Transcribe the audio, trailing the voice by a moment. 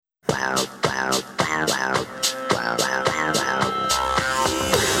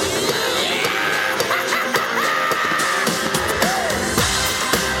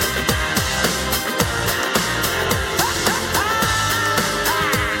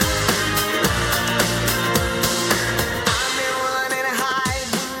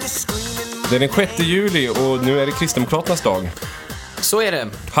Det är den 6 juli och nu är det Kristdemokraternas dag. Så är det.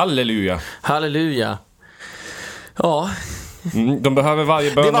 Halleluja. Halleluja. Ja. De behöver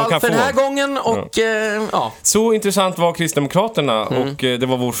varje bön de kan få. Det var allt för den här gången och ja. Så intressant var Kristdemokraterna och det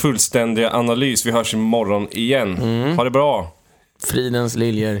var vår fullständiga analys. Vi hörs imorgon igen. Ha det bra. Fridens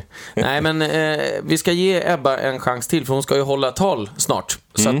liljor. Nej, men vi ska ge Ebba en chans till, för hon ska ju hålla tal snart.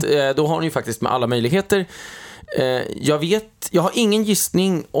 Så att, då har hon ju faktiskt med alla möjligheter. Jag har ingen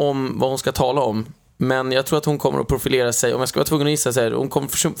gissning om vad hon ska tala om, men jag tror att hon kommer att profilera sig. Om jag ska vara tvungen att gissa så här, hon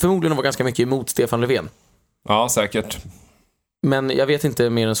kommer förmodligen att vara ganska mycket emot Stefan Löfven. Ja, säkert. Men jag vet inte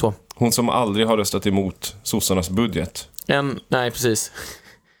mer än så. Hon som aldrig har röstat emot sossarnas budget. Nej, precis.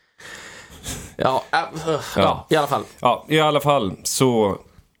 Ja, i alla fall. Ja, i alla fall så...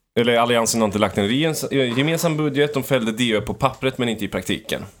 Eller Alliansen har inte lagt en gemensam budget. De fällde DÖ på pappret men inte i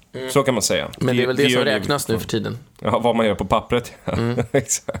praktiken. Så kan man säga. Men det är väl det som räknas nu för tiden. Ja, vad man gör på pappret.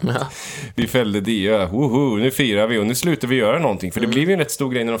 Exakt. Ja. Vi fällde DÖ. Nu firar vi och nu slutar vi göra någonting. För det blev ju en rätt stor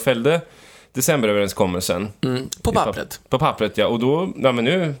grej när de fällde decemberöverenskommelsen. På pappret. På pappret, ja. Och då, men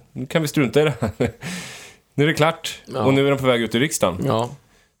nu kan vi strunta i det här. Nu är det klart. Ja. Och nu är de på väg ut i riksdagen. Ja.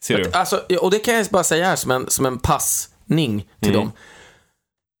 Ser du? Alltså, och det kan jag bara säga här som en passning till dem.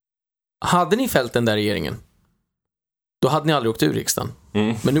 Hade ni fällt den där regeringen, då hade ni aldrig åkt ur riksdagen.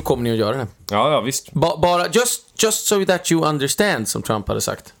 Men nu kommer ni att göra det. Ja, visst. Bara just so that you understand, som Trump hade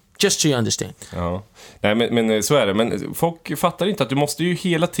sagt. Just so you understand. Ja. Nej, men så är det. Men folk fattar inte att du måste ju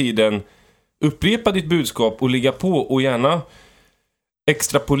hela tiden upprepa ditt budskap och ligga på och gärna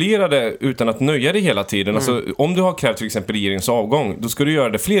extrapolera det utan att nöja dig hela tiden. Alltså, om du har krävt till exempel regeringens avgång, då ska du göra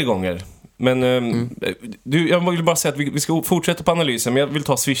det fler gånger. Men jag vill bara säga att vi ska fortsätta på analysen, men jag vill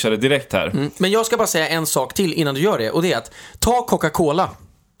ta swishare direkt här. Men jag ska bara säga en sak till innan du gör det, och det är att ta Coca-Cola.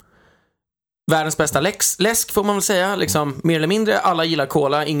 Världens bästa läsk får man väl säga, liksom, mer eller mindre. Alla gillar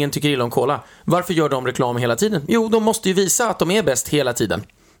cola, ingen tycker illa om cola. Varför gör de reklam hela tiden? Jo, de måste ju visa att de är bäst hela tiden.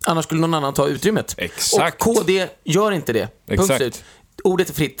 Annars skulle någon annan ta utrymmet. Exakt. Och KD gör inte det. Punkt slut. Ordet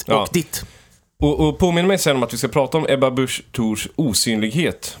är fritt och ditt. Och påminner mig sen om att vi ska prata om Ebba Busch Thors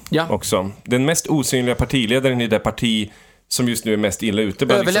osynlighet också. Den mest osynliga partiledaren i det parti som just nu är mest illa ute.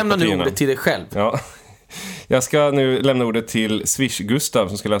 Överlämna nu ordet till dig själv. Ja. Jag ska nu lämna ordet till Swish-Gustav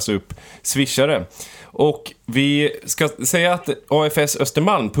som ska läsa upp swishare. Och vi ska säga att AFS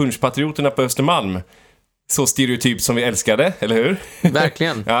Östermalm, punschpatrioterna på Östermalm, så stereotyp som vi älskade, eller hur?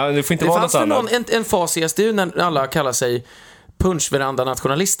 Verkligen. Ja, det får inte vara något annat. Det fanns en fas i SDU när alla kallar sig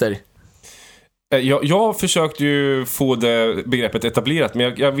punschveranda-nationalister. Jag försökte ju få det begreppet etablerat,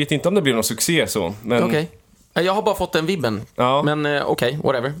 men jag vet inte om det blir någon succé så. Men... Okej. Jag har bara fått den vibben. Ja. Men okej,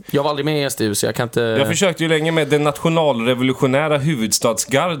 whatever. Jag var aldrig med i SDU, så jag kan inte... Jag försökte ju länge med det nationalrevolutionära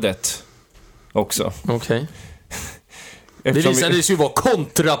huvudstadsgardet också. Okej. Det visade sig ju vara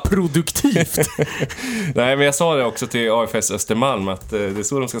kontraproduktivt. Nej, men jag sa det också till AFS Östermalm att det är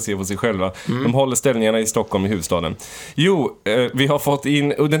så de ska se på sig själva. De håller ställningarna i Stockholm, i huvudstaden. Jo, vi har fått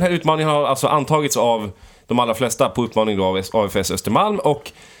in... Och den här utmaningen har alltså antagits av de allra flesta på uppmaning då av AFS Östermalm.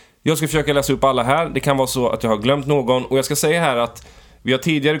 Och jag ska försöka läsa upp alla här. Det kan vara så att jag har glömt någon. Och jag ska säga här att vi har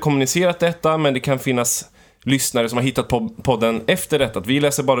tidigare kommunicerat detta, men det kan finnas lyssnare som har hittat på podden efter detta. Att vi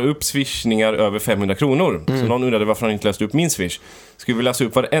läser bara upp swishningar över 500 kronor. Så någon undrade varför han inte läste upp min swish. Skulle vi läsa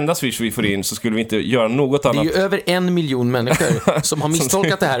upp varenda swish vi får in, så skulle vi inte göra något annat. Det är ju över 1 miljon människor som har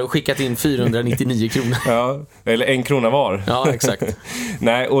misstolkat det här och skickat in 499 kronor. Ja, eller 1 krona var. Ja, exakt.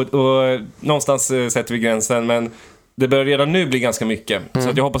 Nej, och någonstans sätter vi gränsen, men det börjar redan nu bli ganska mycket. Så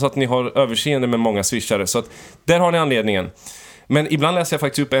att jag hoppas att ni har överseende med många swishare. Så att där har ni anledningen. Men ibland läser jag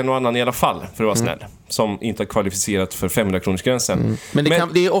faktiskt upp en och annan i alla fall, för att vara snäll, som inte har kvalificerat för 500-kronorsgränsen. Men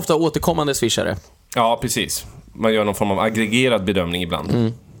det är ofta återkommande swishare. Ja, precis. Man gör någon form av aggregerad bedömning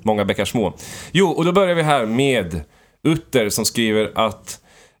ibland. Många bäckar små. Jo, och då börjar vi här med Utter som skriver att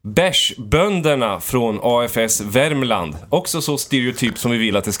bärsbönderna från AFS Värmland, också så stereotyp som vi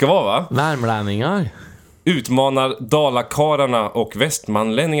vill att det ska vara, va? Värmlänningar utmanar dalakararna och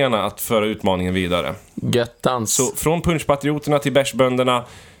västmanlänningarna att föra utmaningen vidare. Göttans. Så från punschpatrioterna till bärsbönderna,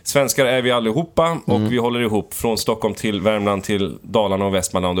 svenskar är vi allihopa och vi håller ihop från Stockholm till Värmland till Dalarna och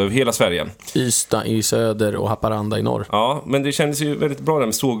Västmanland över hela Sverige. Ystad i söder och Haparanda i norr. Ja, men det kändes ju väldigt bra där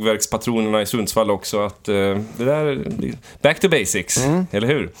med sågverkspatronerna i Sundsvall också, att det där, back to basics, eller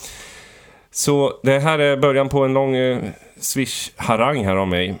hur? Så det här är början på en lång Swish-harang här av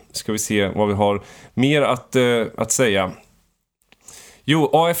mig. Ska vi se vad vi har mer att säga. Jo,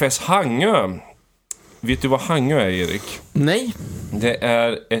 AFS Hangö. Vet du vad Hangö är, Erik? Nej. Det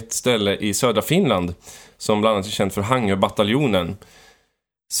är ett ställe i södra Finland som bland annat är känt för Hangö-bataljonen.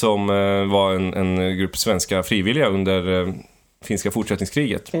 Som var en grupp svenska frivilliga under finska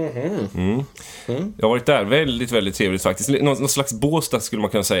fortsättningskriget. Jag har varit där, väldigt, väldigt trevligt faktiskt. Någon slags Båstad skulle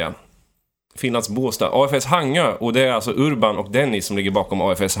man kunna säga. Finlands Båstad. AFS Hangö, och det är alltså Urban och Dennis som ligger bakom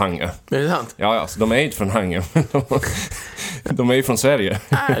AFS Hangö. Är det sant? Ja, så de är inte från Hangö. De är ju från Sverige.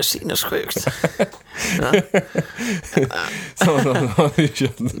 Sinnessjukt.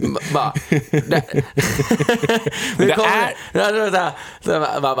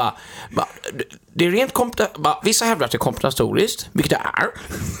 Det är rent vissa hävdar att det är kompensatoriskt, vilket det är.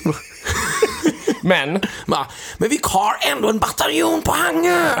 Men vi har ändå en bataljon på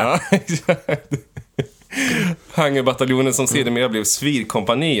Hangö. Ja, Hangö-bataljonen som sedermera blev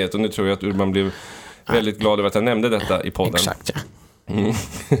Svirkompaniet. Och nu tror jag att Urban blev väldigt glad över att jag nämnde detta i podden. Exakt, ja.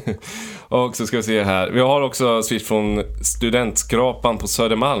 Och så ska vi se här. Vi har också swish från Studentskrapan på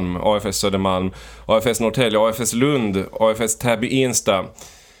Södermalm, AFS Södermalm, AFS Norrtälje, AFS Lund, AFS Täby Ensta.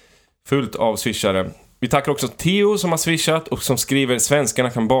 Fullt av swishare. Vi tackar också Theo som har swishat och som skriver: svenskarna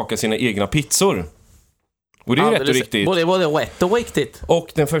kan baka sina egna pizzor. Och det är rätt och riktigt. Både rätt och riktigt.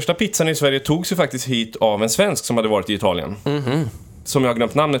 Och den första pizzan i Sverige togs ju faktiskt hit av en svensk som hade varit i Italien. Som jag har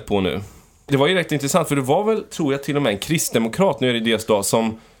glömt namnet på nu. Det var ju rätt intressant, för det var väl, tror jag, till och med en kristdemokrat nu i deras dag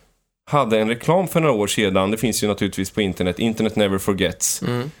som hade en reklam för några år sedan. Det finns ju naturligtvis på internet. Internet never forgets.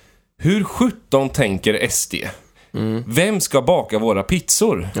 Hur 17 tänker SD? Vem ska baka våra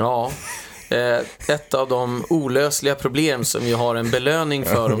pizzor? Ja, ett av de olösliga problem som vi har en belöning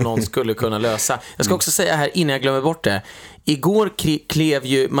för om någon skulle kunna lösa. Jag ska också säga här innan jag glömmer bort det. Igår klev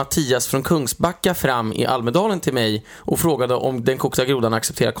ju Mattias från Kungsbacka fram i Almedalen till mig och frågade om den kokta grodan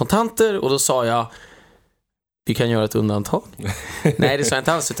accepterar kontanter, och då sa jag: vi kan göra ett undantag. Nej, det sa jag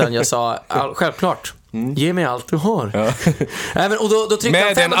inte alls, utan jag sa självklart. Ge mig allt du har. Ja. Och då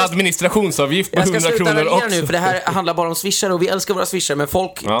med en administrationsavgift på 100 kronor också. Nu, för det här handlar bara om swishare, och vi älskar våra swishare, men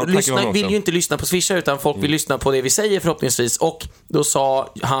folk vill ju inte lyssna på swishare, utan folk vill lyssna på det vi säger förhoppningsvis. Och då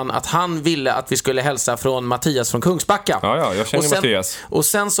sa han att han ville att vi skulle hälsa från Mattias från Kungsbacka. Ja, jag känner Mattias. Och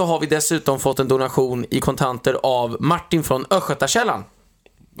sen så har vi dessutom fått en donation i kontanter av Martin från Östgötakällan.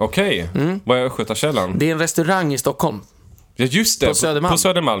 Okej. Vad är Östgötakällan? Det är en restaurang i Stockholm. Ja, just det. På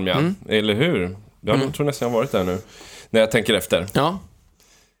Södermalm, ja. Eller hur? Jag tror nästan jag har varit där nu, när jag tänker efter. Ja.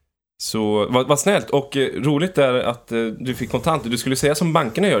 Så vad snällt. Och roligt är att du fick kontanter. Du skulle säga som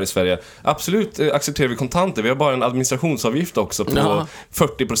bankerna gör i Sverige. Absolut accepterar vi kontanter. Vi har bara en administrationsavgift också på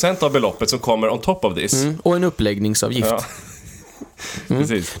 40% av beloppet som kommer on top of this. Och en uppläggningsavgift. Ja.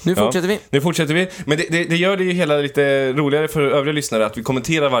 Precis. Nu fortsätter vi. Men det gör det ju hela lite roligare för övriga lyssnare att vi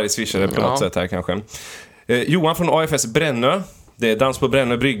kommenterar varje swishare på något sätt här kanske. Johan från AFS Brännö. Det är dans på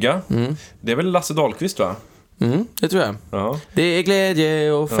Brännö brygga. Det är väl Lasse Dahlqvist, va? Det tror jag. Ja. Det är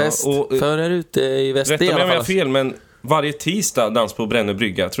glädje och fest för er ute i väst. Rätta mig om jag har fel, men varje tisdag dans på Brännö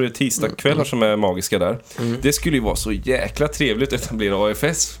brygga. Jag tror det är tisdagskvällar som är magiska där. Det skulle ju vara så jäkla trevligt att etablera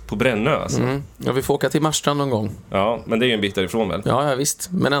AFS på Brännö alltså. Ja, vi får åka till Marstrand någon gång. Ja, men det är ju en bit därifrån väl? Ja, visst.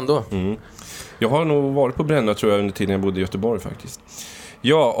 Men ändå. Jag har nog varit på Brännö, tror jag, under tiden jag bodde i Göteborg faktiskt.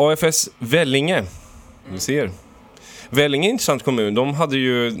 Ja, AFS Vellinge. Du ser. Vellinge är en intressant kommun. De hade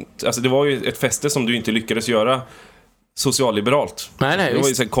ju, alltså det var ju ett fäste som du inte lyckades göra socialliberalt. Nej, det var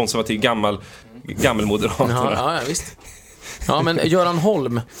ju så konservativ gammelmoderat. Ja, visst. Ja, men Göran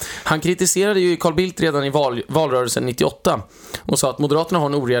Holm, han kritiserade ju Carl Bildt redan i valrörelsen 98 och sa att Moderaterna har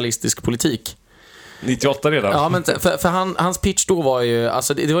en orealistisk politik. 98 redan? Ja, men för hans pitch då var ju,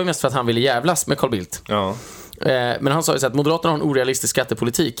 alltså det var ju mest för att han ville jävlas med Carl Bildt. Ja. Men han sa ju så att Moderaterna har en orealistisk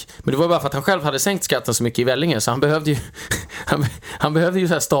skattepolitik. Men det var ju bara för att han själv hade sänkt skatten så mycket i Vellinge. Så han behövde ju han behövde ju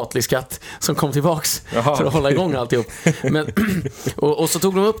så här statlig skatt som kom tillbaks för att hålla igång alltihop. Men, och så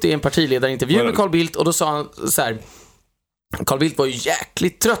tog de upp det i en partiledarintervju med Carl Bildt. Och då sa han så här: Carl Bildt var ju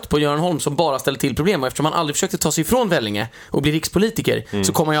jäkligt trött på Göran Holm som bara ställde till problem. Och eftersom han aldrig försökte ta sig ifrån Vellinge och bli rikspolitiker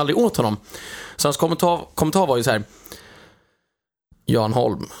så kom han ju aldrig åt honom. Så hans kommentar var ju så här: Göran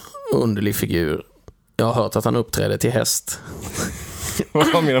Holm, underlig figur. Jag har hört att han uppträder till häst.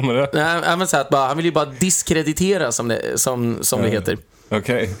 Vad menar man det? Nej, men så att han vill ju bara diskreditera som det heter.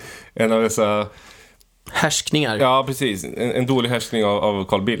 Okej. En av dessa härskningar. Ja, precis. En dålig härskning av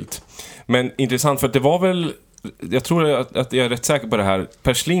Carl Bildt. Men intressant, för att det var väl, jag tror att jag är rätt säker på det här,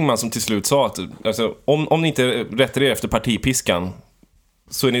 Per Schlingmann som till slut sa att alltså, om ni inte rättar er efter partipiskan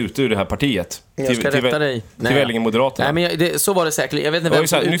så är ni ute ur det här partiet. Jag ska rätta dig. Till Vellinge Moderaterna. Nej, men så var det säkert. Jag vet inte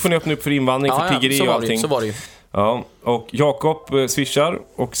vem nu får ni öppna upp för invandring, för tiggeri och allting. Så var det ju. Ja, och Jakob swishar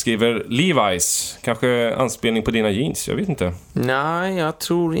och skriver Levi's. Kanske anspelning på dina jeans, jag vet inte. Nej, jag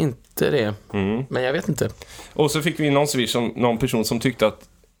tror inte det. Men jag vet inte. Och så fick vi någon swish om någon person som tyckte att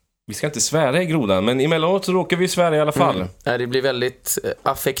vi ska inte svära i grodan, men emellanåt så råkar vi svära i alla fall. Det blir väldigt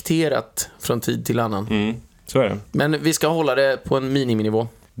affekterat från tid till annan. Så är det. Men vi ska hålla det på en miniminivå.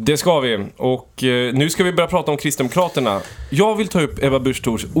 Det ska vi. Och nu ska vi börja prata om Kristdemokraterna. Jag vill ta upp Ebba Busch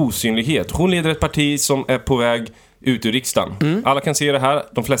Thors osynlighet. Hon leder ett parti som är på väg ut ur riksdagen. Alla kan se det här.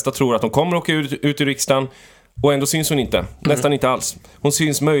 De flesta tror att de kommer att åka ut ur riksdagen. Och ändå syns hon inte. Nästan inte alls. Hon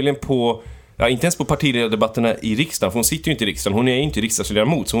syns möjligen på... Ja, inte ens på partiledardebatterna i riksdagen. För hon sitter ju inte i riksdagen. Hon är ju inte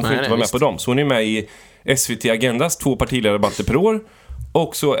riksdagsledamot. Så hon får inte vara med på dem. Så hon är med i SVT Agendas 2 partiledardebatter per år.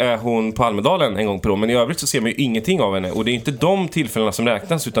 Och så är hon på Almedalen en gång per år. Men i övrigt så ser man ju ingenting av henne. Och det är inte de tillfällena som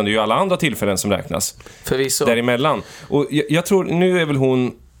räknas, utan det är ju alla andra tillfällen som räknas. Förvisso. Däremellan. Och jag tror, nu är väl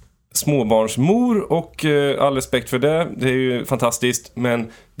hon småbarnsmor. Och all respekt för det. Det är ju fantastiskt.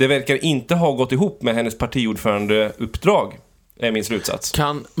 Men det verkar inte ha gått ihop med hennes partiordförandeuppdrag. Är min slutsats.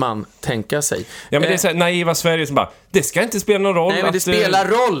 Kan man tänka sig. Ja, men det är så här naiva Sverige som bara, det ska inte spela någon roll. Nej, men det spelar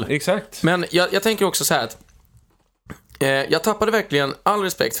roll. Exakt. Men jag tänker också så här att jag tappade verkligen all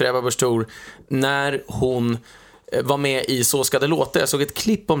respekt för Ebba Busch Thor när hon var med i Så ska det låta. Jag såg ett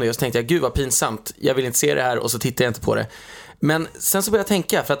klipp om det och så tänkte jag, gud vad pinsamt. Jag vill inte se det här och så tittade jag inte på det. Men sen så började jag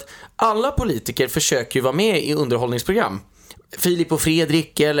tänka, för att alla politiker försöker ju vara med i underhållningsprogram. Filip och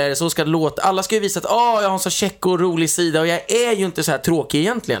Fredrik eller Så ska det låta. Alla ska ju visa att jag har en så check och rolig sida och jag är ju inte så här tråkig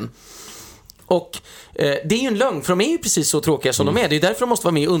egentligen. Och det är ju en lögn, för de är ju precis så tråkiga som de är. Det är därför de måste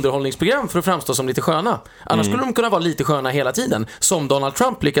vara med i underhållningsprogram, för att framstå som lite sköna. Annars skulle de kunna vara lite sköna hela tiden, som Donald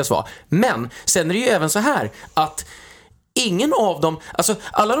Trump lyckas vara. Men sen är det ju även så här att ingen av dem, alltså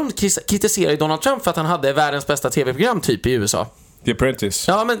alla de kritiserar ju Donald Trump för att han hade världens bästa tv-program typ i USA. The Apprentice.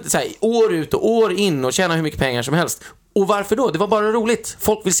 Ja, men så här, år ut och år in och tjäna hur mycket pengar som helst. Och varför då? Det var bara roligt.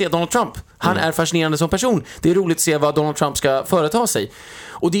 Folk vill se Donald Trump. Han är fascinerande som person. Det är roligt att se vad Donald Trump ska företa sig.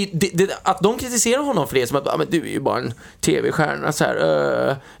 Och att de kritiserar honom för det, som att men du är ju bara en tv-stjärna så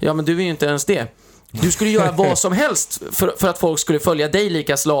här, ja, men du är ju inte ens det. Du skulle göra vad som helst för att folk skulle följa dig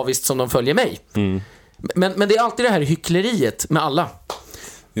lika slaviskt som de följer mig. Men det är alltid det här hyckleriet med alla.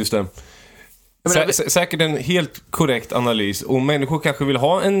 Just det. Säkert en helt korrekt analys. Och människor kanske vill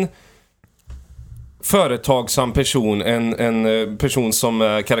ha en företagsam person, en person som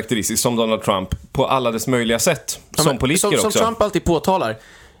är karaktäristisk som Donald Trump på alla dess möjliga sätt. Som politiker också. Som Trump alltid påtalar.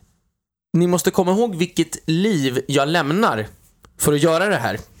 Ni måste komma ihåg vilket liv jag lämnar för att göra det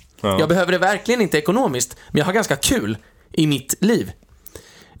här. Ja. Jag behöver det verkligen inte ekonomiskt, men jag har ganska kul i mitt liv.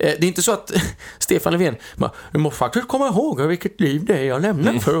 Det är inte så att Stefan Löfven du måste faktiskt komma ihåg vilket liv det är jag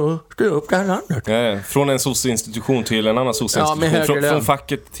lämnar för att styra upp det här landet. Ja, från en soc-institution till en annan soc-institution. Från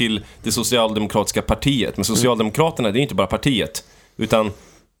facket till det socialdemokratiska partiet. Men Socialdemokraterna, det är inte bara partiet, utan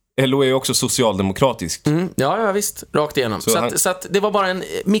LO är också socialdemokratiskt. Ja, visst. Rakt igenom. Så att det var bara en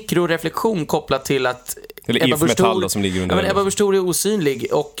mikroreflektion kopplat till att eller IF Metall som ligger under. Men Ebba Busch Thor är osynlig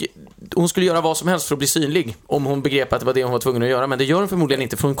och hon skulle göra vad som helst för att bli synlig om hon begrep att det var det hon var tvungen att göra. Men det gör hon förmodligen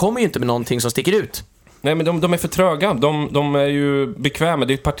inte, för hon kommer ju inte med någonting som sticker ut. Nej, men de är för tröga. De är ju bekväma.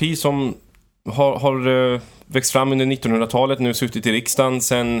 Det är ett parti som har växt fram under 1900-talet. Nu suttit i riksdagen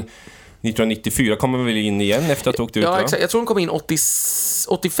sen 1994. Kommer väl in igen efter att ha åkt ut. Ja, exakt. Jag tror hon kom in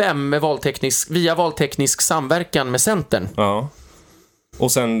 85 med via valteknisk samverkan med Centern. Ja.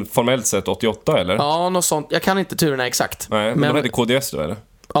 Och sen formellt sett 88, eller? Ja, något sånt. Jag kan inte turerna exakt. Nej, men de hade KDS då, eller?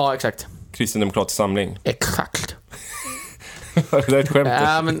 Ja, exakt. Kristendemokratisk samling. Exakt. Det är ett skämt.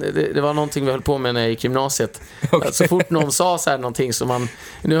 Ja, men det var någonting vi höll på med när jag gick i gymnasiet. Okay. Så fort någon sa så här någonting som man,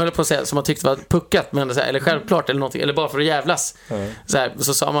 nu höll jag på att säga, som man tyckte var puckat, men så här, eller självklart eller någonting, eller bara för att jävlas. Så här,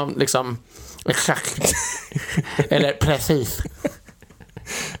 så sa man liksom exakt. Eller precis.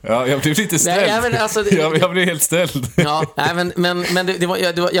 Ja, jag blev lite ställd. Nej, men alltså, jag blev helt ställd. Ja, nej, men det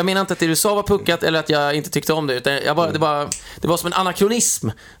var, jag menar inte att det du sa var puckat eller att jag inte tyckte om det, utan det var som en anakronism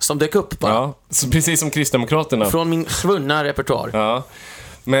som dök upp bara. Ja, så precis som Kristdemokraterna. Från min svunna repertoar. Ja,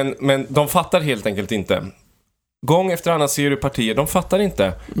 men de fattar helt enkelt inte. Gång efter annan ser du partier, de fattar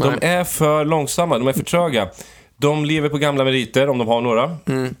inte. De är för långsamma, de är för tröga. De lever på gamla meriter, om de har några.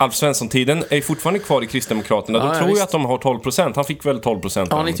 Alf Svensson-tiden är fortfarande kvar i Kristdemokraterna. De tror ju att de har 12%. Han fick väl 12%?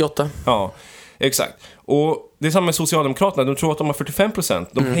 Ja, 98. Ja, exakt. Och det är samma med Socialdemokraterna. De tror att de har 45%.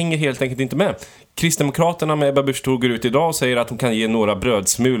 De hänger helt enkelt inte med. Kristdemokraterna med Ebba Busch Thor går ut idag och säger att hon kan ge några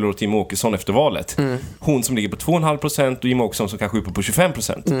brödsmulor till Jimmie Åkesson efter valet. Hon som ligger på 2,5% och Jimmie Åkesson som kanske är uppe på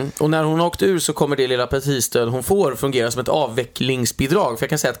 25%. Och när hon har åkt ur så kommer det lilla partistöd hon får fungera som ett avvecklingsbidrag. För jag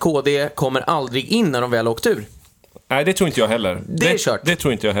kan säga att KD kommer aldrig in när de väl åkt ur. Nej, det tror inte jag heller. Det är kört. Det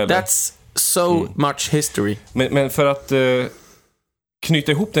tror inte jag heller. That's So much history. Men för att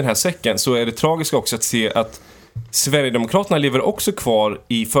knyta ihop den här säcken så är det tragiskt också att se att Sverigedemokraterna lever också kvar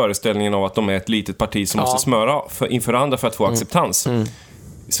i föreställningen av att de är ett litet parti som måste smöra inför andra för att få acceptans.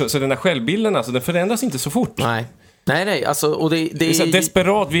 Så den här självbilden, alltså, den förändras inte så fort. Nej, alltså, och det är så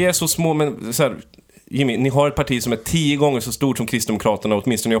desperat, vi är så små, men så här, Jimmy, ni har ett parti som är 10 gånger så stort som Kristdemokraterna,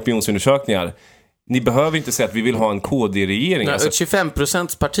 åtminstone i opinionsundersökningar. Ni behöver inte säga att vi vill ha en KD-regering. Nej, alltså. Ett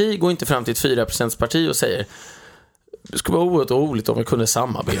 25% parti går inte fram till ett 4% parti och säger det skulle vara oerhört roligt om vi kunde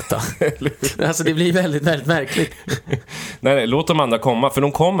samarbeta. Alltså det blir väldigt, väldigt märkligt. Nej, låt de andra komma, för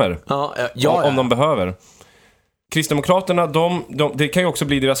de kommer. Om de behöver. Kristdemokraterna, det kan ju också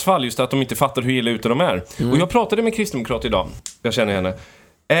bli deras fall, just att de inte fattar hur illa ute de är. Och jag pratade med en kristdemokrat idag. Jag känner henne.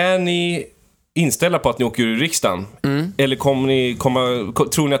 Är ni inställda på att ni åker ur riksdagen? Eller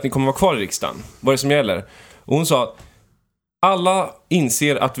tror ni att ni kommer vara kvar i riksdagen? Vad är det som gäller? Och hon sa, alla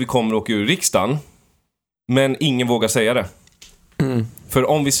inser att vi kommer åka ur riksdagen, men ingen vågar säga det. För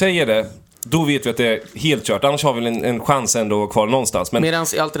om vi säger det, då vet vi att det är helt kört. Annars har vi en chans ändå att vara kvar någonstans. Medan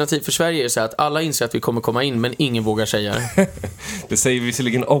Alternativ för Sverige är det så att alla inser att vi kommer komma in, men ingen vågar säga det. Det säger vi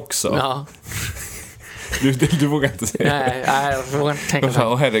visserligen också. Ja. Du vågar inte säga det. Nej, jag vågar inte tänka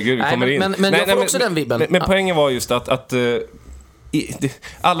så. Herregud, vi kommer in. Men jag får också den vibben. Men poängen var just att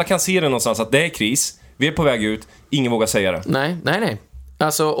alla kan se det någonstans, att det är kris. Vi är på väg ut, ingen vågar säga det. Nej.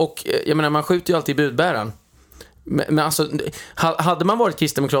 Alltså, och jag menar, man skjuter ju alltid budbäraren. Men alltså, hade man varit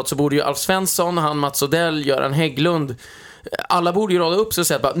kristdemokrat så borde ju Alf Svensson, Mats Odell, Göran Hägglund, alla borde ju rada upp sig och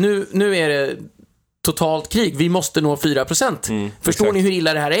säga att nu är det totalt krig, vi måste nå 4%. Förstår ni hur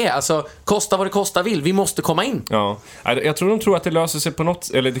illa det här är? Alltså, kosta vad det kosta vill, vi måste komma in. Ja, jag tror de tror att det löser sig på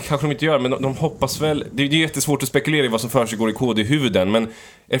något, eller det kanske de inte gör, men de hoppas väl. Det är jättesvårt att spekulera i vad som försiggår i KD-huvuden, men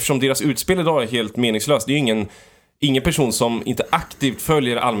eftersom deras utspel idag är helt meningslöst, det är ju ingen person som inte aktivt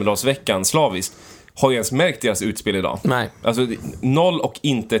följer Almedalsveckan slaviskt har ju ens märkt deras utspel idag. Nej. Alltså 0 och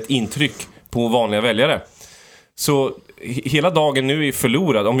inte ett intryck på vanliga väljare. Så hela dagen nu är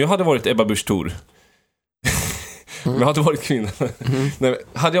förlorad. Om jag hade varit Ebba Busch Thor, om jag hade varit kvinna,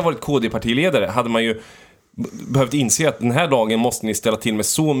 hade jag varit KD-partiledare, hade man ju behövt inse att den här dagen måste ni ställa till med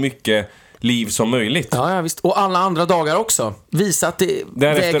så mycket liv som möjligt. Ja, visst. Och alla andra dagar också. Visa att det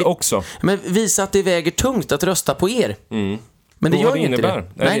därefter också. Men visa att det väger tungt att rösta på er. Men det gör ju inte det.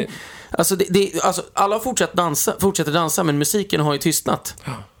 Nej. Alltså, alltså alla fortsätter dansa, men musiken har ju tystnat.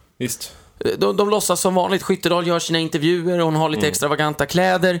 Ja, visst. De låtsas som vanligt. Skyttedal gör sina intervjuer, hon har lite extravaganta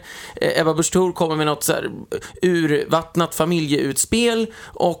kläder. Ebba Busch Thor kommer med något så här urvattnat familjeutspel,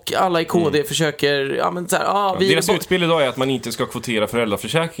 och alla i KD försöker deras utspel idag är att man inte ska kvotera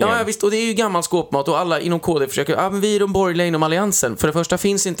föräldraförsäkringen. Ja, visst, och det är ju gammal skåpmat, och alla inom KD försöker, men vi är de borgerliga inom alliansen. För det första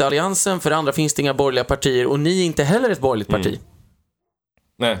finns inte alliansen, för det andra finns det inga borgerliga partier, och ni är inte heller ett borgerligt parti.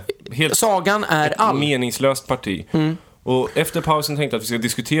 Nej, helt sagan är all. Meningslöst parti. Och efter pausen tänkte jag att vi ska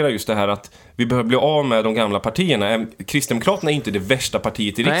diskutera just det här att vi behöver bli av med de gamla partierna. Kristdemokraterna är inte det värsta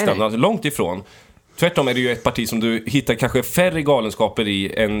partiet i riksdagen, nej. Alltså, långt ifrån. Tvärtom är det ju ett parti som du hittar kanske färre galenskaper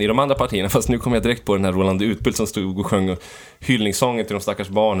i än i de andra partierna. Fast nu kommer jag direkt på den här Roland Utbult som stod och sjöng hyllningssången till de stackars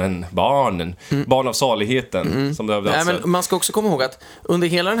barnen. Barn av saligheten. Som men man ska också komma ihåg att under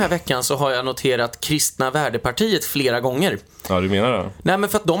hela den här veckan så har jag noterat Kristna Värdepartiet flera gånger. Ja, du menar det? Nej, men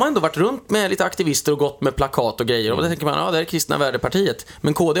för att de har ändå varit runt med lite aktivister och gått med plakat och grejer. Och då tänker man, det är Kristna Värdepartiet.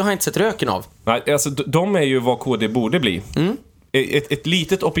 Men KD har inte sett röken av. Nej, alltså de är ju vad KD borde bli. Ett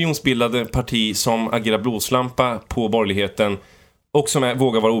litet opinionsbildande parti som agerar blåslampa på borgerligheten och som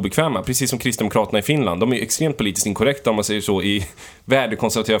vågar vara obekväma, precis som Kristdemokraterna i Finland. De är ju extremt politiskt inkorrekta, om man säger så, i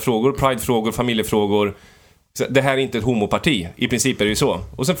värdekonservativa frågor, pridefrågor, familjefrågor. Så det här är inte ett homoparti, i princip är det ju så.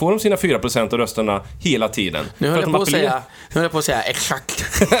 Och sen får de sina 4% av rösterna hela tiden. Nu höll jag på att säga exakt.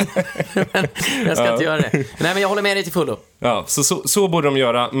 Men jag ska inte göra det. Nej, men jag håller med dig till fullo. Ja, så borde de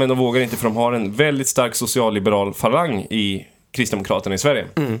göra, men de vågar inte, för de har en väldigt stark socialliberal falang i Kristdemokraterna i Sverige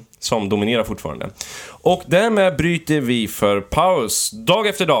som dominerar fortfarande. Och därmed bryter vi för paus. Dag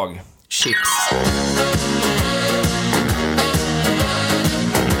efter dag. Chips.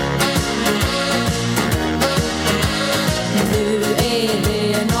 Nu är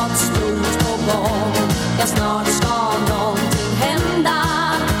det något stort på gång. Ja, snart ska någonting hända.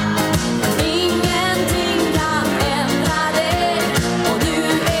 Ingenting kan ändra det. Och nu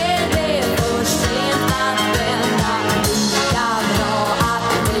är det för sent att vända. Lika bra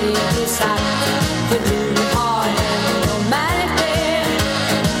att det är sagt, för du har ändå märkt det.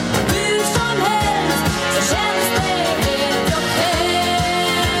 Hur som helst så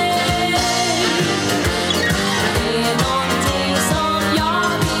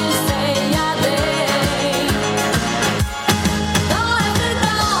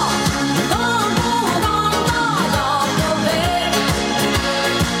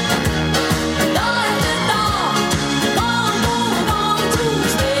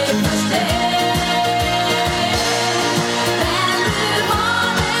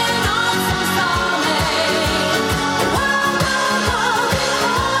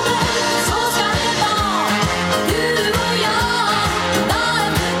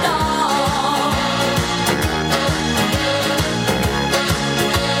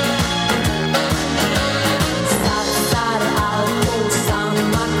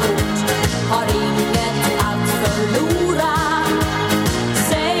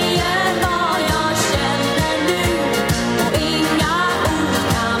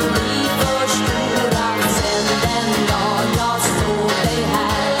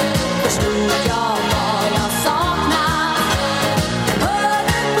förstod jag vad jag saknat.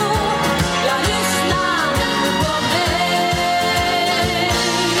 Hörde på, jag lyssnade på dig.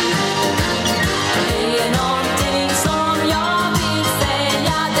 Det är någonting som jag vill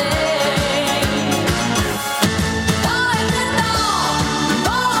säga dig. Dag efter dag,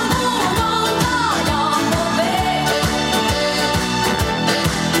 gång på gång var jag på väg.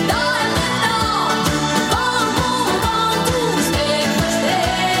 Dag efter dag, gång på gång tog steg för steg.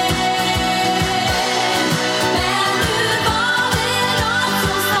 Men nu var det något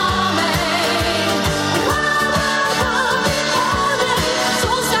som sa mig: wow, wow, vi har det,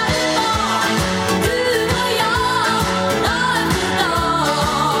 så ska det vara. Du och jag, dag efter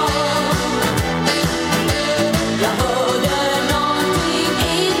dag. Jag hörde någonting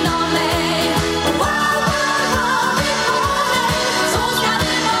inom mig. Wow, wow, wow, vi har det, så ska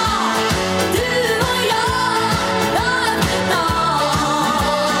det vara. Du och jag, dag efter dag.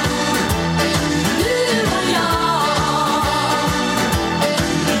 Du och jag,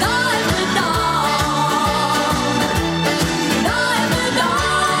 dag efter dag.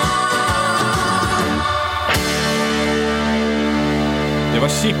 Det var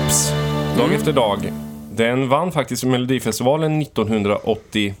Chips, Dag efter dag. Den vann faktiskt Melodifestivalen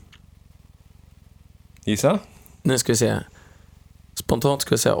 1980. Gissa? Nu ska vi se. Spontant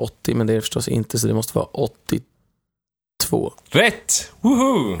ska jag säga 80, men det är förstås inte, så det måste vara 82. Rätt!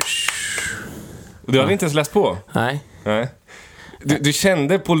 Woho! Du hade inte ens läst på? Nej. Nej. Du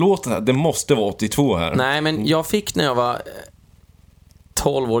kände på låten att det måste vara 82 här. Nej, men jag fick när jag var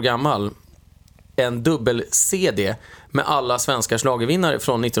 12 år gammal en dubbel-CD med alla svenska schlagervinnare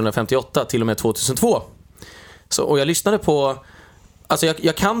från 1958 till och med 2002. Så, och jag lyssnade på... Alltså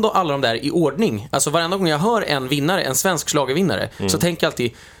jag kan då alla de där i ordning. Alltså varenda gång jag hör en vinnare, en svensk schlagervinnare, så tänker jag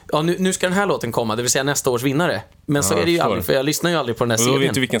alltid, ja nu ska den här låten komma, det vill säga nästa års vinnare. Men så Ja, är det ju jag aldrig, för jag lyssnar ju aldrig på den här Och då vet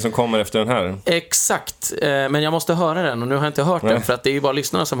CD:n. du vilken som kommer efter den här. Exakt, men jag måste höra den och nu har jag inte hört den, för att det är ju bara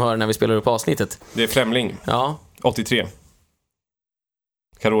lyssnarna som hör när vi spelar upp avsnittet. Det är Främling, Ja, 83.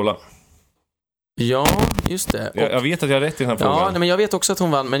 Carola. ja, just det. Och, Jag vet att jag har rätt i den här frågan. ja, nej, men jag vet också att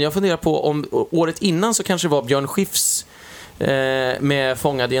hon vann, men jag funderar på om året innan så kanske det var Björn Skifs med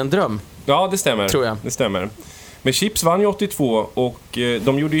Fångad i en dröm. Ja, det stämmer. Tror jag. Det stämmer. Men Chips vann ju 82 och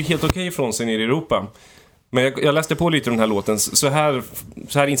de gjorde ju helt okej ifrån sig nere i Europa. Men jag läste på lite om den här låten. Så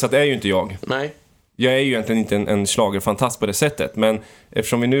här insatt är ju inte jag. Nej. Jag är ju egentligen inte en schlagerfantast på det sättet. Men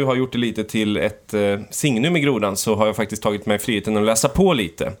eftersom vi nu har gjort det lite till ett signum i Grodan, så har jag faktiskt tagit mig friheten att läsa på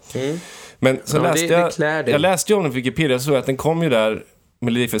lite. Men så Ja, läste det klär dig. jag läste ju om den på Wikipedia, så att den kom ju där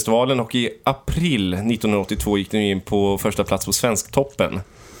Melodifestivalen, och i april 1982 gick den in på första plats på Svensktoppen.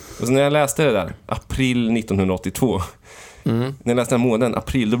 Och så när jag läste det där, april 1982, när jag läste den månaden,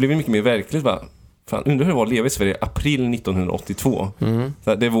 april, då blev det mycket mer verkligt. Bara, fan, undrar hur det var att leva i Sverige april 1982.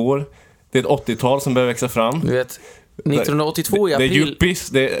 Så det är vår, det är ett 80-tal som börjar växa fram. Du vet, 1982 i Det är april...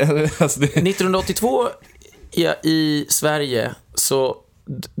 yuppies, alltså det... 1982 i Sverige, så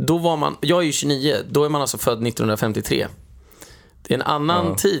då var man, jag är ju 29, då är man alltså född 1953. Det är en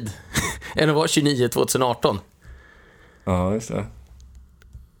annan tid än att vara 29 2018. Ja, just det.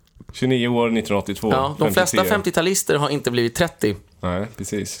 29 år 1982. Ja, de 53. flesta 50-talister har inte blivit 30 Nej,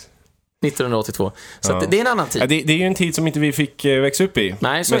 precis. 1982. Så Ja. att det är en annan tid. Ja, det är ju en tid som inte vi fick växa upp i.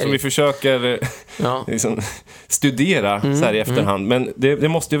 Nej, så men är som det. vi försöker Ja. liksom, studera så här i efterhand. Men det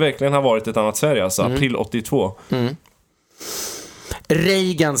måste ju verkligen ha varit ett annat Sverige, alltså april 82.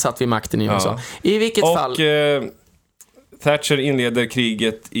 Reagan satt vid makten i USA. I vilket Och fall... Thatcher inleder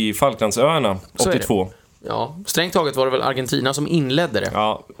kriget i Falklandsöarna Så är det. 82. Ja, strängt taget var det väl Argentina som inledde det.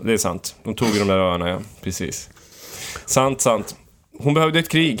 Ja, det är sant. De tog ju de där öarna, ja. Precis. Sant. Hon behövde ett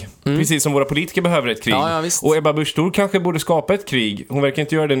krig. Precis som våra politiker behöver ett krig. Ja, visst. Och Ebba Busch Thor kanske borde skapa ett krig. Hon verkar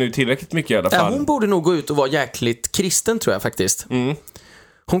inte göra det nu tillräckligt mycket i alla Ja, fall. hon borde nog gå ut och vara jäkligt kristen, tror jag faktiskt.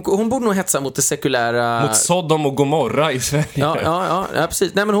 Hon borde nog hetsa mot det sekulära... Mot Sodom och Gomorra i Sverige. Ja,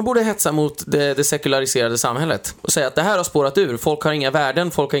 precis. Nej, men hon borde hetsa mot det sekulariserade samhället och säga att det här har spårat ur. Folk har inga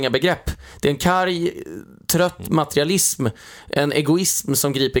värden, folk har inga begrepp. Det är en karg, trött materialism, en egoism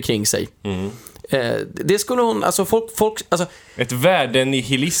som griper kring sig. Det skulle hon, alltså folk alltså, Ett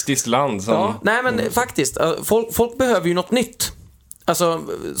värdenihilistiskt land som... ja, nej men faktiskt, folk behöver ju något nytt. Alltså,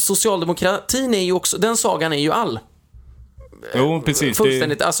 socialdemokratin är ju också, den sagan är ju all. Jo, precis.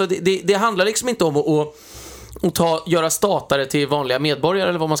 Fullständigt. Alltså, det handlar liksom inte om att göra statare till vanliga medborgare,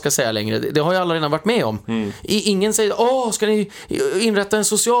 eller vad man ska säga längre. Det har ju alla redan varit med om. Ingen säger, ska ni inrätta en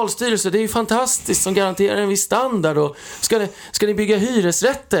socialstyrelse? Det är ju fantastiskt, som garanterar en viss standard. Och ska ni bygga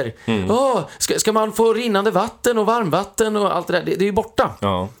hyresrätter? Ska man få rinnande vatten och varmvatten och allt det där? Det är ju borta.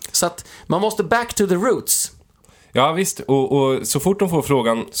 Ja. Så att man måste back to the roots. Ja visst, och så fort de får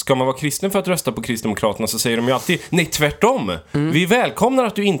frågan, ska man vara kristen för att rösta på Kristdemokraterna, så säger de ju alltid, nej tvärtom. Vi välkomnar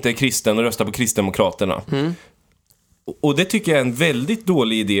att du inte är kristen och röstar på Kristdemokraterna. Och det tycker jag är en väldigt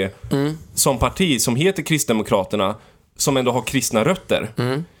dålig idé som parti som heter Kristdemokraterna, som ändå har kristna rötter.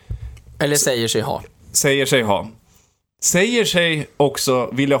 Eller säger sig ha. Säger sig också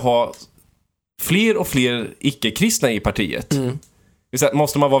vilja ha fler och fler icke-kristna i partiet.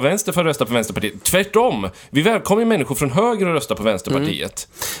 Måste man vara vänster för att rösta på Vänsterpartiet? Tvärtom, vi välkomnar människor från höger att rösta på Vänsterpartiet.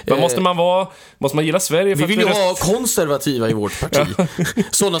 Måste man gilla Sverige för vi att vill ju ha konservativa i vårt parti.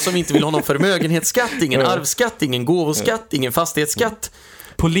 Sådana som inte vill ha någon förmögenhetsskatt, ingen arvsskatt, ingen gåvoskatt, ingen fastighetsskatt.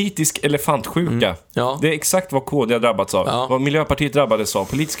 Politisk elefantsjuka. Ja. Det är exakt vad KD har drabbats av. Ja. Vad Miljöpartiet drabbades av.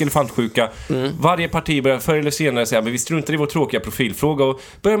 Politisk elefantsjuka. Varje parti börjar förr eller senare säga, men vi struntar i vår tråkiga profilfråga och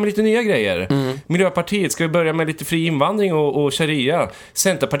börjar med lite nya grejer. Miljöpartiet, ska vi börja med lite fri invandring och sharia?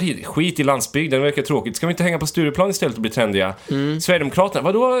 Centerpartiet, skit i landsbygden, det verkar tråkigt. Ska vi inte hänga på Stureplan istället och bli trendiga?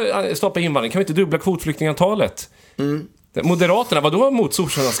 Sverigedemokraterna, vadå stoppa invandring? Kan vi inte dubbla kvotflyktingantalet? Moderaterna, vadå mot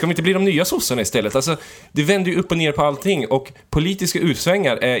sossarna? Ska vi inte bli de nya sossarna istället? Alltså, det vänder ju upp och ner på allting. Och politiska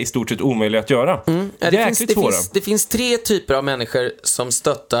utsvängar är i stort sett omöjliga att göra. Det finns 3 typer av människor som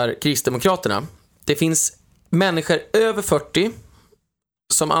stöttar Kristdemokraterna. Det finns människor över 40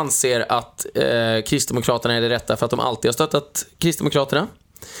 som anser att Kristdemokraterna är det rätta för att de alltid har stöttat Kristdemokraterna.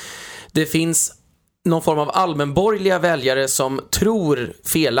 Det finns någon form av allmänborgerliga väljare som tror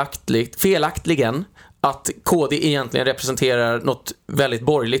felaktligen att KD egentligen representerar något väldigt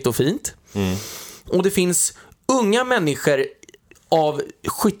borgerligt och fint. Och det finns unga människor av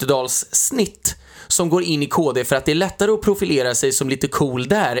Skyttedals snitt som går in i KD för att det är lättare att profilera sig som lite cool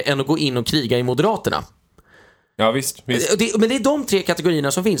där än att gå in och kriga i Moderaterna. Ja, visst. Men det är de 3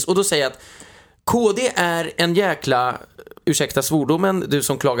 kategorierna som finns. Och då säger jag att KD är en jäkla, ursäkta svordomen, du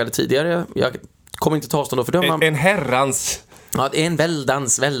som klagade tidigare, jag kommer inte ta avstånd och fördöma. En herrans... Ja, det är en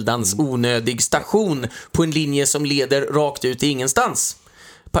väldans onödig station på en linje som leder rakt ut i ingenstans.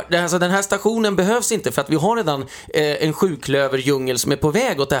 Alltså, den här stationen behövs inte för att vi har redan en sjuklöverdjungel som är på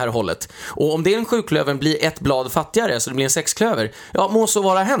väg åt det här hållet. Och om det är en sjuklöver blir ett blad fattigare så det blir en 6-klöver, ja, må så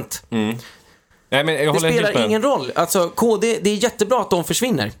vara hänt. Nej, men jag det spelar ingen roll. Alltså, KD, det är jättebra att de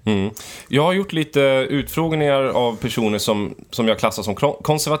försvinner. Jag har gjort lite utfrågningar av personer som jag klassar som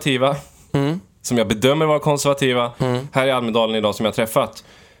konservativa. Som jag bedömer vara konservativa här i Almedalen idag, som jag har träffat.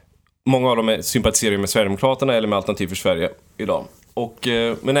 Många av dem sympatiserar med Sverigedemokraterna eller med Alternativ för Sverige idag.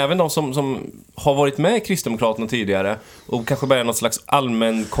 Men även de som har varit med i Kristdemokraterna tidigare och kanske bara är något slags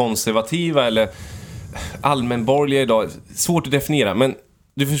allmän konservativa eller allmänborgerliga idag. Svårt att definiera, men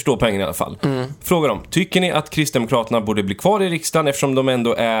du förstår poängen i alla fall. Fråga dem, tycker ni att Kristdemokraterna borde bli kvar i riksdagen eftersom de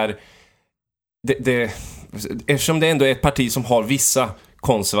ändå är eftersom det ändå är ett parti som har vissa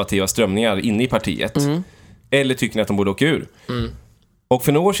konservativa strömningar inne i partiet? Eller tycker ni att de borde åka ur? Och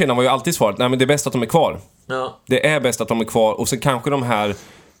för några år sedan var ju alltid svaret, nej men det är bäst att de är kvar. Det är bäst att de är kvar. Och sen kanske de här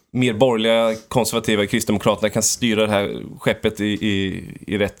mer borgerliga konservativa Kristdemokraterna kan styra det här skeppet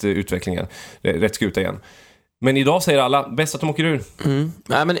i rätt utvecklingar, rätt skuta igen. Men idag säger alla, bäst att de åker ur.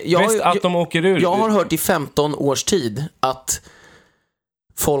 Nej, men de åker ur. Jag har hört i 15 års tid att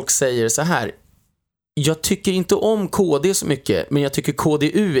folk säger så här: jag tycker inte om KD så mycket, men jag tycker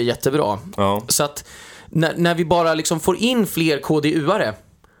KDU är jättebra. Så att när vi bara liksom får in fler KDU-are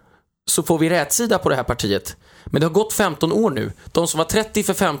så får vi rätsida på det här partiet. Men det har gått 15 år nu. De som var 30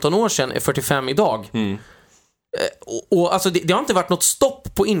 för 15 år sedan är 45 idag. Och alltså det har inte varit något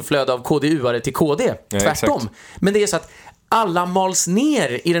stopp på inflöde av KDU-are till KD. Tvärtom. Exakt. Men det är så att alla mals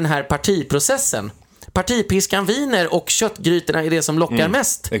ner i den här partiprocessen. Partipiskan viner och köttgrytorna är det som lockar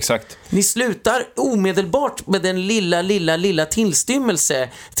mest. Exakt. Ni slutar omedelbart med den lilla tillstymmelse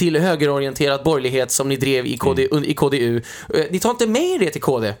till högerorienterad borgerlighet som ni drev i KDU. Ni tar inte med det till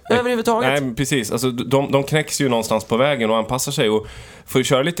KD överhuvudtaget. Nej, precis. Alltså, de knäcks ju någonstans på vägen och anpassar sig. Och för att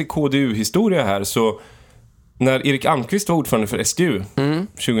köra lite KDU-historia här, så när Erik Almqvist var ordförande för SDU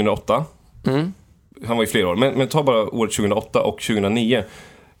 2008, han var ju flera år, men ta bara året 2008 och 2009.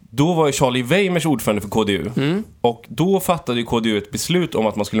 Då var ju Charlie Weimers ordförande för KDU. Och då fattade ju KDU ett beslut om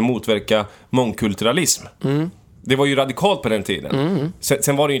att man skulle motverka mångkulturalism. Det var ju radikalt på den tiden.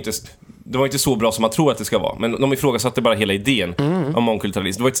 Sen var det ju inte så bra som man tror att det ska vara. Men de ifrågasatte bara hela idén om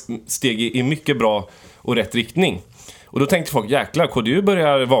mångkulturalism. Det var ett steg i mycket bra och rätt riktning. Och då tänkte folk, jäklar, KDU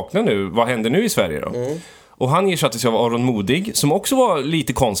börjar vakna nu. Vad händer nu i Sverige då? Och han ersattes av Aron Modig, som också var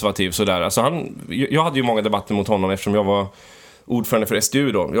lite konservativ sådär. Alltså jag hade ju många debatter mot honom eftersom jag var ordförande för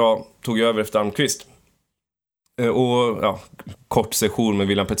SDU då. Jag tog över efter Almqvist. Och ja, kort session med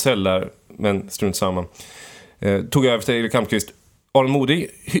William Petzell där, men strunt samma. Tog över efter Erik Almqvist. Aron Modig,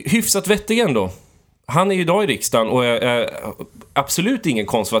 hyfsat vettig ändå. Han är ju idag i riksdagen och är absolut ingen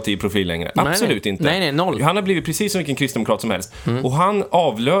konservativ profil längre. Absolut inte. Nej, noll. Han har blivit precis som vilken kristdemokrat som helst. Och han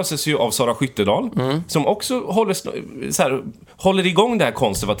avlöses ju av Sara Skyttedal, som också håller igång det här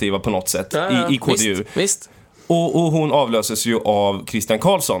konservativa på något sätt i KDU. Visst. Och hon avlöses ju av Christian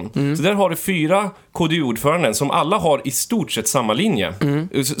Karlsson. Så där har du 4 KDU-ordföranden som alla har i stort sett samma linje.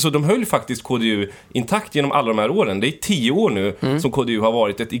 Så de höll faktiskt KDU intakt genom alla de här åren. Det är 10 år nu som KDU har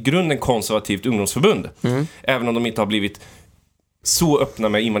varit ett i grunden konservativt ungdomsförbund. Även om de inte har blivit så öppna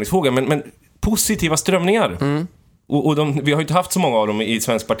med invandringsfrågan. Men positiva strömningar. Och vi har ju inte haft så många av dem i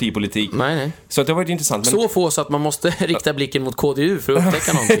svensk partipolitik. Nej. Så det har varit intressant. Så få så att man måste rikta blicken mot KDU för att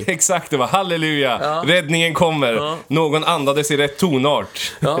upptäcka någonting. Exakt, det var halleluja. Räddningen kommer. Någon andades i rätt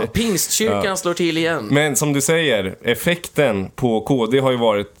tonart. Pingstkyrkan slår till igen. Men som du säger, effekten på KD har ju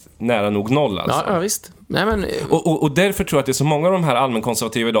varit nära nog noll alltså. Ja, visst. Nej, men... och därför tror jag att det är så många av de här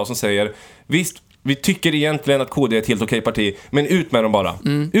allmänkonservativa idag som säger, visst, vi tycker egentligen att KD är ett helt okej parti, men ut med dem bara.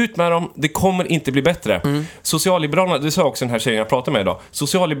 Ut med dem, det kommer inte bli bättre. Socialliberalerna, det sa också den här tjejen jag pratade med idag,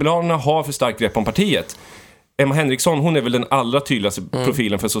 Socialliberalerna har för starkt grepp om partiet. Emma Henriksson, hon är väl den allra tydligaste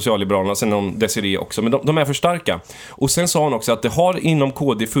profilen för Socialliberalerna, sen om Desiree också, men de är för starka. Och sen sa hon också att det har inom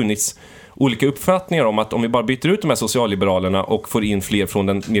KD funnits olika uppfattningar om att om vi bara byter ut de här socialliberalerna och får in fler från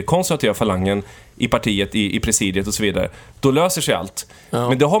den mer konservativa falangen i partiet, i presidiet och så vidare, då löser sig allt.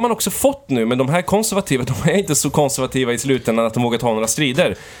 Men det har man också fått nu, men de här konservativa, de är inte så konservativa i slutändan att de vågar ta några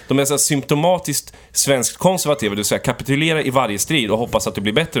strider. De är så symptomatiskt svenskt konservativa, det vill säga kapitulera i varje strid och hoppas att det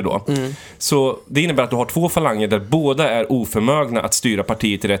blir bättre då. Så det innebär att du har 2 falanger där båda är oförmögna att styra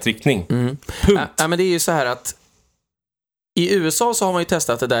partiet i rätt riktning. Punkt. Men det är ju så här att i USA så har man ju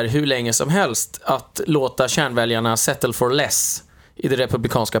testat det där hur länge som helst, att låta kärnväljarna settle for less i det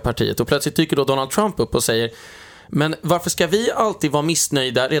republikanska partiet. Och plötsligt dyker då Donald Trump upp och säger, men varför ska vi alltid vara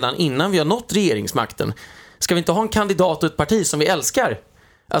missnöjda redan innan vi har nått regeringsmakten? Ska vi inte ha en kandidat och ett parti som vi älskar?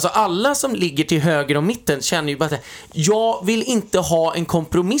 Alltså alla som ligger till höger om mitten känner ju bara att jag vill inte ha en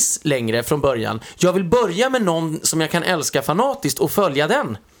kompromiss längre från början. Jag vill börja med någon som jag kan älska fanatiskt och följa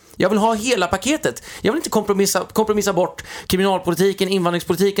den. Jag vill ha hela paketet. Jag vill inte kompromissa bort kriminalpolitiken,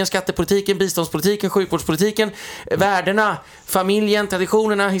 invandringspolitiken, skattepolitiken, biståndspolitiken, sjukvårdspolitiken, värdena, familjen,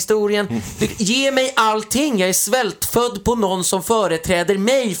 traditionerna, historien. Ge mig allting. Jag är svältfödd på någon som företräder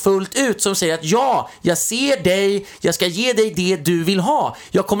mig fullt ut, som säger att ja, jag ser dig, jag ska ge dig det du vill ha.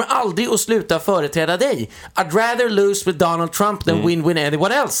 Jag kommer aldrig att sluta företräda dig. I'd rather lose with Donald Trump than win with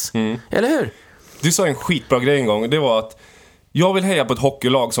anyone else. Eller hur? Du sa en skitbra grej en gång, det var att jag vill heja på ett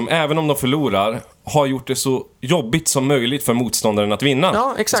hockeylag som även om de förlorar har gjort det så jobbigt som möjligt för motståndaren att vinna.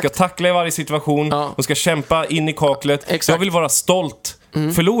 Ja, exakt. De ska tackla i varje situation, de ska kämpa in i kaklet. Exakt. Jag vill vara stolt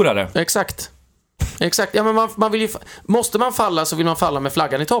förlorare. Exakt. Ja, men man vill ju, måste man falla så vill man falla med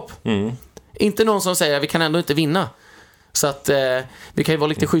flaggan i topp. Inte någon som säger vi kan ändå inte vinna. Så att vi kan ju vara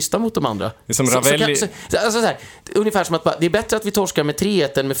lite schyssta mot de andra. Det är som Ravelli. Så här, ungefär som att det är bättre att vi torskar med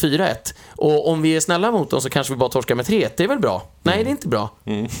 3-1 än med 4-1. Och om vi är snälla mot dem så kanske vi bara torskar med 3-1. Det är väl bra? Nej, det är inte bra.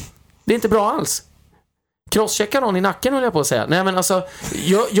 Det är inte bra alls. Crosschecka någon i nacken, höll jag på att säga. Nej, men alltså,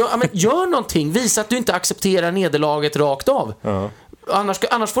 gör någonting. Visa att du inte accepterar nederlaget rakt av.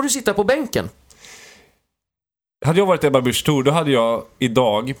 Annars får du sitta på bänken. Hade jag varit Ebba Busch Thor, då hade jag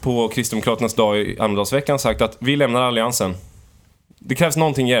idag på Kristdemokraternas dag i Almedalsveckan sagt att vi lämnar alliansen. Det krävs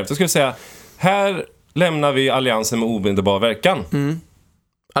någonting hjälp. Jag skulle säga, här lämnar vi alliansen med omedelbar verkan.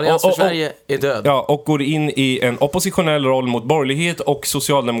 Allians för Sverige är död. Ja, och går in i en oppositionell roll mot borgerlighet och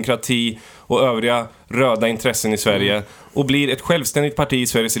socialdemokrati och övriga röda intressen i Sverige och blir ett självständigt parti i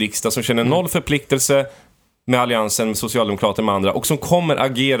Sveriges riksdag som känner noll förpliktelse med alliansen, med Socialdemokrater med andra och som kommer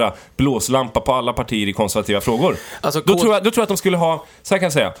agera blåslampa på alla partier i konservativa frågor. Alltså, då tror jag att de skulle ha, så här kan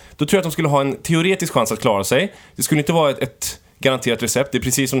jag säga, då tror jag att de skulle ha en teoretisk chans att klara sig. Det skulle inte vara ett garanterat recept. Det är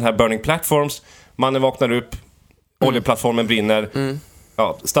precis som den här Burning Platforms. Mannen vaknar upp, oljeplattformen brinner.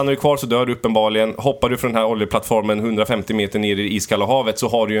 Ja, stannar du kvar så dör du uppenbarligen. Hoppar du från den här oljeplattformen 150 meter ner i det iskalla havet så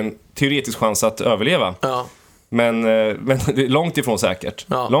har du ju en teoretisk chans att överleva. Ja. Men det är långt ifrån säkert.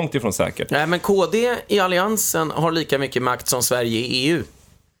 Ja. Långt ifrån säkert. Nej, men KD i alliansen har lika mycket makt som Sverige i EU.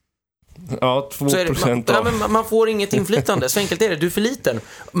 Ja, 2% man får inget inflytande. Så enkelt är det. Du är för liten.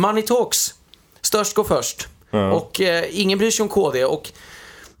 Money talks. Störst går först. Ja. Och ingen bryr sig om KD. Och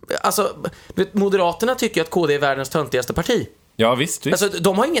alltså, Moderaterna tycker att KD är världens töntigaste parti. Ja, visst. Alltså,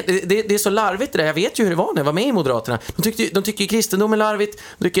 de har inget, det är så larvigt det där. Jag vet ju hur det var när jag var med i Moderaterna. De tycker kristendom är larvigt,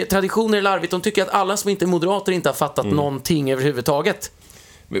 de tycker traditioner är larvigt. De tycker att alla som inte är moderater inte har fattat någonting överhuvudtaget.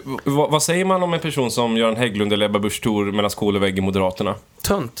 Vad säger man om en person som Göran Hägglund eller Ebba Busch Thor mellan skål och vägg i Moderaterna?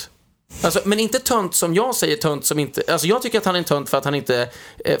 Tönt. Alltså, men inte tönt som jag säger, tönt som inte... Alltså jag tycker att han är en tönt för att han inte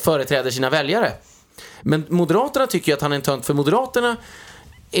företräder sina väljare. Men Moderaterna tycker ju att han är en tönt, för Moderaterna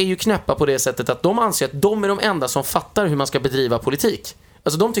är ju knäppa på det sättet att de anser att de är de enda som fattar hur man ska bedriva politik.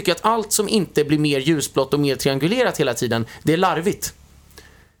 Alltså de tycker att allt som inte blir mer ljusblått och mer triangulerat hela tiden, det är larvigt.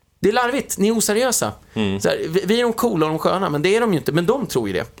 Det är larvigt, ni är oseriösa. Så här, vi är de coola och de sköna, men det är de ju inte, men de tror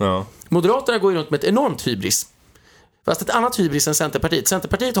ju det. Ja. Moderaterna går ju runt med ett enormt hybris. Fast ett annat hybris än Centerpartiet.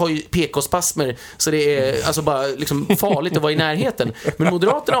 Centerpartiet har ju PK-spasmer, så det är alltså bara liksom farligt att vara i närheten. Men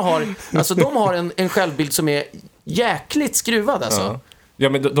Moderaterna har, alltså de har en självbild som är jäkligt skruvad alltså. Ja,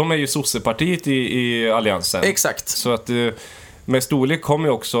 men de är ju sossepartiet i alliansen. Exakt. Så att med storlek kommer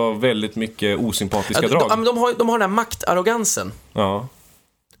ju också väldigt mycket osympatiska drag. De har den här maktarrogansen. Ja.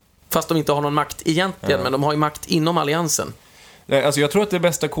 Fast de inte har någon makt egentligen, men de har ju makt inom alliansen. Nej, alltså jag tror att det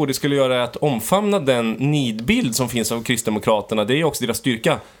bästa KD skulle göra är att omfamna den nidbild som finns av Kristdemokraterna. Det är ju också deras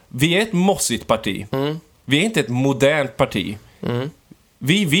styrka. Vi är ett mossigt parti. Vi är inte ett modernt parti.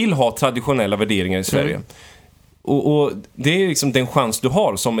 Vi vill ha traditionella värderingar i Sverige. Och det är liksom den chans du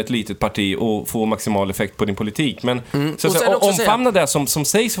har som ett litet parti att få maximal effekt på din politik. Men så omfamna det som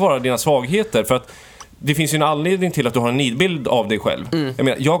sägs vara dina svagheter. För att det finns ju en anledning till att du har en nidbild av dig själv. Jag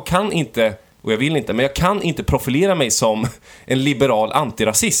menar, jag kan inte, och jag vill inte, men jag kan inte profilera mig som en liberal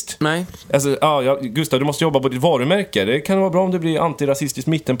antirasist. Nej. Alltså, Gustav, du måste jobba på ditt varumärke. Det kan vara bra om du blir antirasistisk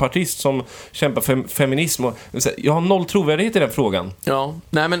mittenpartist som kämpar för feminism. Jag har noll trovärdighet i den frågan. Ja,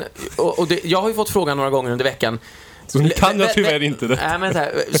 nej men jag har ju fått frågan några gånger under veckan. Så nu kan jag tyvärr inte det. Nej, men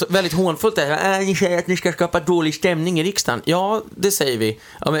så väldigt hånfullt ni säger att ni ska skapa dålig stämning i riksdagen. Ja, det säger vi.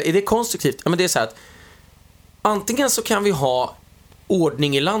 Ja, men är det konstruktivt? Ja, men det är så här att antingen så kan vi ha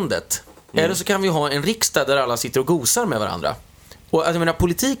ordning i landet, eller så kan vi ha en riksdag där alla sitter och gosar med varandra. Och jag menar,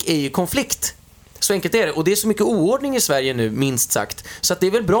 politik är ju konflikt. Så enkelt är det. Och det är så mycket oordning i Sverige nu, minst sagt. Så att det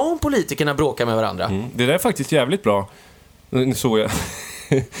är väl bra om politikerna bråkar med varandra. Det där är faktiskt jävligt bra. Nu såg jag.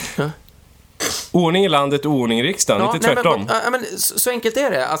 Ordning i landet och ordning i riksdagen, inte tvärtom. Men så enkelt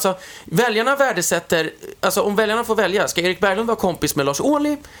är det. Alltså, väljarna värdesätter... Alltså, om väljarna får välja, ska Erik Berglund vara kompis med Lars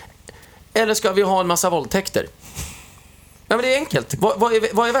Ohly, eller ska vi ha en massa våldtäkter? Ja, men det är enkelt.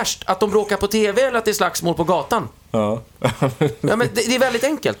 Vad är värst? Att de bråkar på tv eller att det är slagsmål på gatan? Ja. Ja, men det är väldigt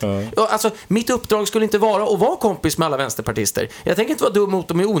enkelt. Ja. Alltså, mitt uppdrag skulle inte vara att vara kompis med alla vänsterpartister. Jag tänker inte vara dum mot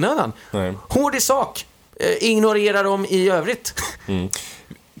dem i onödan. Nej. Hård i sak. Ignorera dem i övrigt.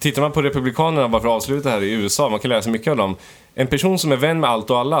 Tittar man på republikanerna, bara för att avsluta här i USA, man kan lära sig mycket av dem. En person som är vän med allt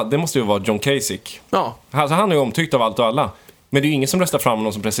och alla, det måste ju vara John Kasich. Ja. Alltså, han är ju omtyckt av allt och alla. Men det är ju ingen som röstar fram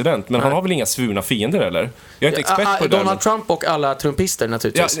honom som president. Men han har väl inga svurna fiender, eller? Jag är inte expert på det. Donald Trump och alla trumpister,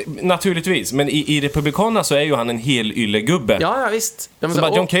 naturligtvis. Ja, naturligtvis. Men i republikanerna så är ju han en hel yllegubbe. Ja, visst.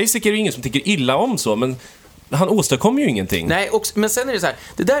 John Kasich är ju ingen som tycker illa om så, men han åstadkommer ju ingenting. Nej, men sen är det så här.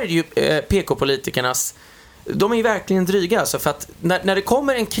 Det där är ju PK-politikernas... De är ju verkligen dryga, alltså, för att när det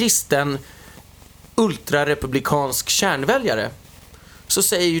kommer en kristen ultrarepublikansk kärnväljare, så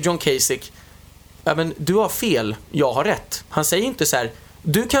säger ju John Kasich: ja, men du har fel, jag har rätt. Han säger inte så här: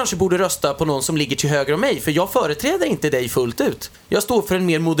 du kanske borde rösta på någon som ligger till höger om mig, för jag företräder inte dig fullt ut. Jag står för en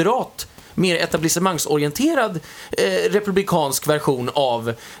mer moderat, mer etablissemangsorienterad republikansk version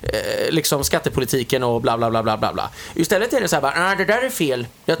av liksom skattepolitiken och bla bla bla bla bla. Istället är det så här bara, det där är fel.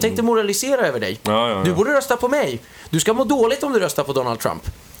 Jag tänkte moralisera över dig. Ja. Du borde rösta på mig. Du ska må dåligt om du röstar på Donald Trump.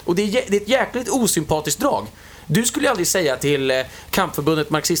 Och det är ett jäkligt osympatiskt drag. Du skulle aldrig säga till kampförbundet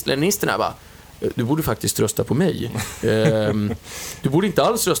marxist-leninisterna bara: du borde faktiskt rösta på mig. Du borde inte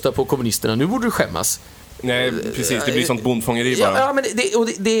alls rösta på kommunisterna. Nu borde du skämmas. Nej, precis. Det blir sånt bondfångeri bara. Ja, men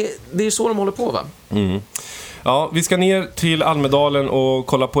det är så de håller på, va? Ja, vi ska ner till Almedalen och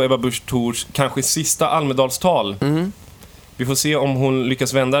kolla på Ebba Busch Thors kanske sista Almedalstal. Vi får se om hon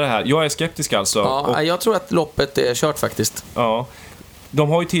lyckas vända det här. Jag är skeptisk alltså. Ja, jag tror att loppet är kört faktiskt. Ja. De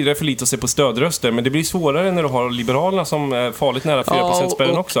har ju tidigare förlitat sig på stödröster, men det blir svårare när du har Liberalerna som är farligt nära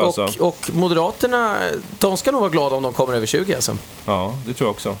 4%-spärren också. Alltså. Och Moderaterna, de ska nog vara glada om de kommer över 20. Alltså. Ja, det tror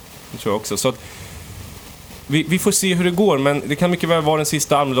jag också. Så att vi får se hur det går, men det kan mycket väl vara den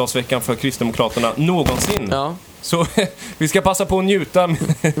sista Almedalsveckan för Kristdemokraterna någonsin. Ja. Så vi ska passa på att njuta.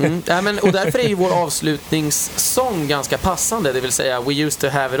 Ja, men, och därför är ju vår avslutningssång ganska passande, det vill säga We used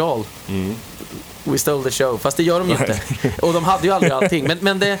to have it all. We stole the show, fast det gör de ju inte. Och de hade ju aldrig allting,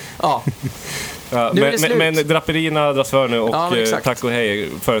 men det, ja. Nu är det slut. Men draperierna dras för nu och tack och hej,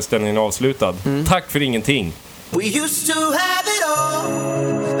 föreställningen är avslutad. Tack för ingenting. We used to have it all,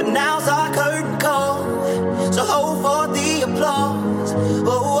 but now's our curtain call. So hold for the applause.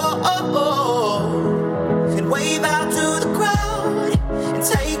 Oh, oh, oh, oh. And wave out to the crowd and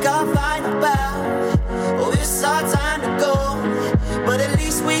take our final bow. Oh, it's our time to go, but at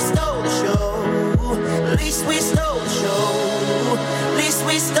least we stole the show. At least we stole the show. At least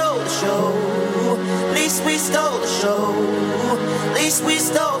we stole the show.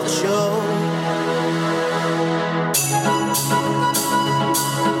 stole the show.